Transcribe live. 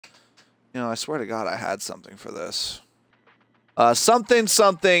You know, I swear to God I had something for this.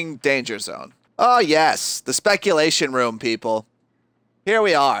 Something danger zone. Oh, yes. The speculation room, people. Here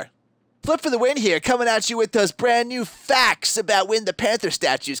we are. Flip for the win here, coming at you with those brand new facts about when the Panther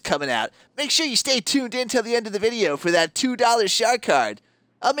Statue is coming out. Make sure you stay tuned in till the end of the video for that $2 shark card.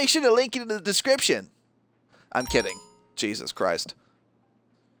 I'll make sure to link it in the description. I'm kidding. Jesus Christ.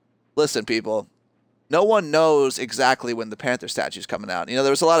 Listen, people. No one knows exactly when the Panther Statue is coming out. You know,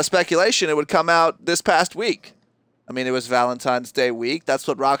 there was a lot of speculation it would come out this past week. I mean, it was Valentine's Day week. That's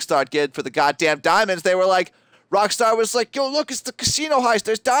what Rockstar did for the goddamn diamonds. They were like, Rockstar was like, yo, look, it's the casino heist.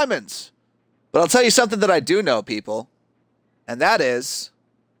 There's diamonds. But I'll tell you something that I do know, people. And that is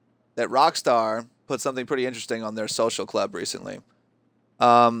that Rockstar put something pretty interesting on their social club recently.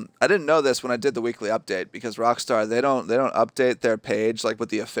 I didn't know this when I did the weekly update because Rockstar, they don't update their page like with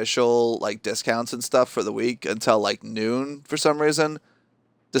the official like discounts and stuff for the week until like noon for some reason.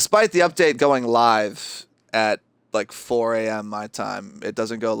 Despite the update going live at like 4 a.m. my time, it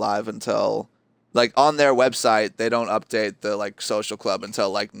doesn't go live until like on their website. They don't update the like social club until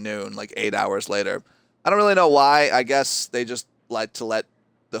like noon, like 8 hours later. I don't really know why. I guess they just like to let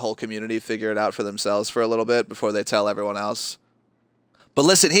the whole community figure it out for themselves for a little bit before they tell everyone else. But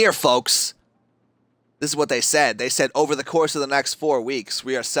listen here, folks. This is what they said. They said over the course of the next 4 weeks,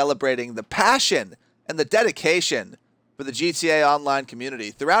 we are celebrating the passion and the dedication for the GTA Online community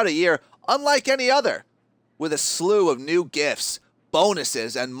throughout a year unlike any other, with a slew of new gifts,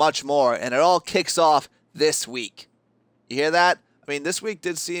 bonuses, and much more, and it all kicks off this week. You hear that? I mean, this week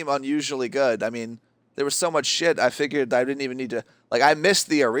did seem unusually good. I mean, there was so much shit, I figured I didn't even need to... Like, I missed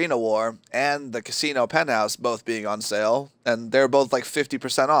the Arena War and the Casino Penthouse both being on sale, and they're both, like,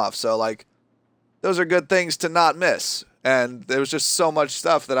 50% off, so, like, those are good things to not miss. And there was just so much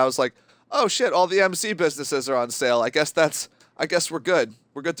stuff that I was like, oh, shit, all the MC businesses are on sale. I guess we're good.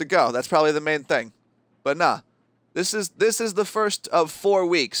 We're good to go. That's probably the main thing. But nah, this is the first of 4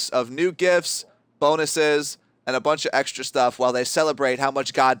 weeks of new gifts, bonuses, and a bunch of extra stuff while they celebrate how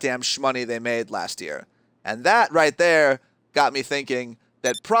much goddamn shmoney they made last year. And that right there got me thinking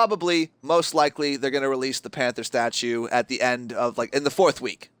that probably, most likely, they're going to release the Panther Statue at the end of, like, in the 4th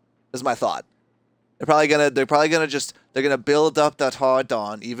week, is my thought. They're probably gonna build up that hard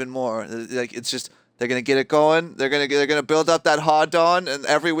on even more. Like, it's just, they're going to get it going. They're going to build up that hard on, and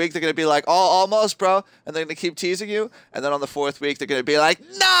every week they're going to be like, oh, almost, bro. And they're going to keep teasing you. And then on the 4th week, they're going to be like,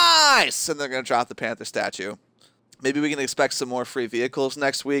 nice! And they're going to drop the Panther Statue. Maybe we can expect some more free vehicles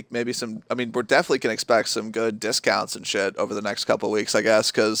next week. Maybe some, I mean, we're definitely can expect some good discounts and shit over the next couple of weeks, I guess,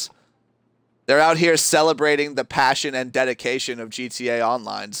 because they're out here celebrating the passion and dedication of GTA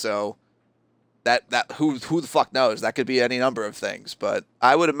Online. So who the fuck knows? That could be any number of things. But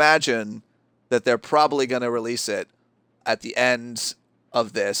I would imagine that they're probably going to release it at the end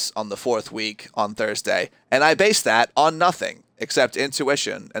of this on the 4th week on Thursday. And I base that on nothing except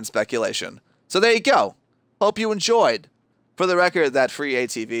intuition and speculation. So there you go. Hope you enjoyed. For the record, that free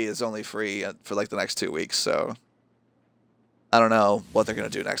ATV is only free for like the next 2 weeks. So I don't know what they're going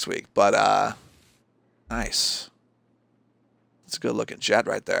to do next week. But nice. That's a good looking jet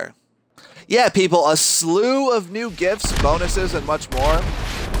right there. Yeah, people, a slew of new gifts, bonuses, and much more.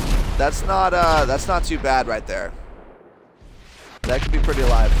 That's not too bad right there. That could be pretty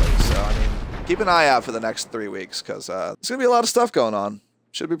lively. So, I mean, keep an eye out for the next 3 weeks because there's going to be a lot of stuff going on.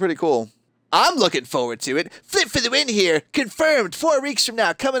 Should be pretty cool. I'm looking forward to it. Flip for the win here. Confirmed 4 weeks from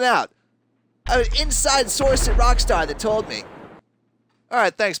now, coming out. An inside source at Rockstar that told me.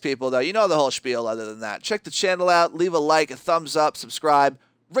 Alright, thanks people, though. You know the whole spiel other than that. Check the channel out. Leave a like, a thumbs up, subscribe.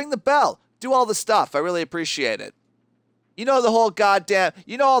 Ring the bell. Do all the stuff. I really appreciate it. You know the whole goddamn...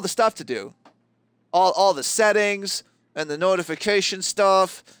 You know all the stuff to do. All the settings and the notification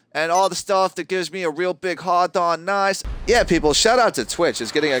stuff and all the stuff that gives me a real big hard-on nice. Yeah, people, shout out to Twitch.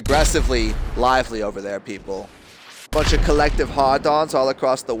 It's getting aggressively lively over there, people. Bunch of collective hard-ons all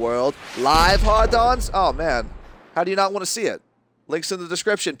across the world. Live hard-ons? Oh, man. How do you not want to see it? Links in the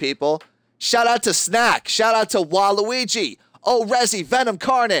description, people. Shout out to Snack. Shout out to Waluigi. Oh, Resi, Venom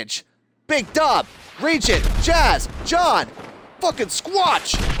Carnage. Big Dub. Regent. Jazz. John. Fucking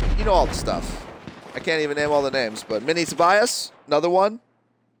Squatch. You know all the stuff. I can't even name all the names, but Mini Tobias, another one.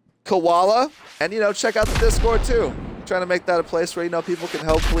 Koala. And, you know, check out the Discord, too. I'm trying to make that a place where, you know, people can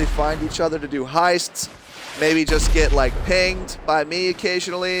hopefully find each other to do heists. Maybe just get, like, pinged by me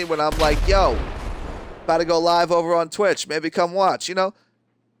occasionally when I'm like, yo, about to go live over on Twitch. Maybe come watch, you know?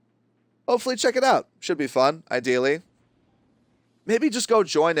 Hopefully check it out. Should be fun, ideally. Maybe just go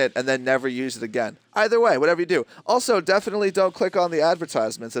join it and then never use it again. Either way, whatever you do. Also, definitely don't click on the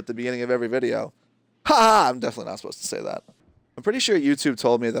advertisements at the beginning of every video. Haha, I'm definitely not supposed to say that. I'm pretty sure YouTube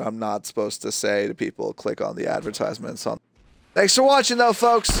told me that I'm not supposed to say to people, click on the advertisements on. Thanks for watching, though,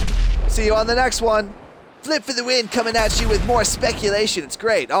 folks. See you on the next one. Flip for the win coming at you with more speculation. It's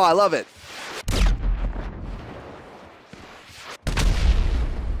great. Oh, I love it.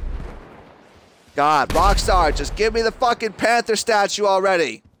 God, Rockstar, just give me the fucking Panther statue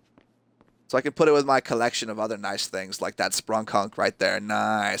already. So I can put it with my collection of other nice things, like that sprunk hunk right there.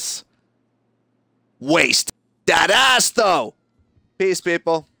 Nice. Waste that ass, though. Peace,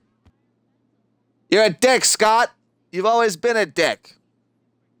 people. You're a dick, Scott. You've always been a dick.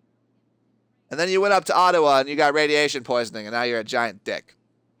 And then you went up to Ottawa and you got radiation poisoning, and now you're a giant dick.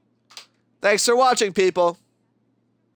 Thanks for watching, people.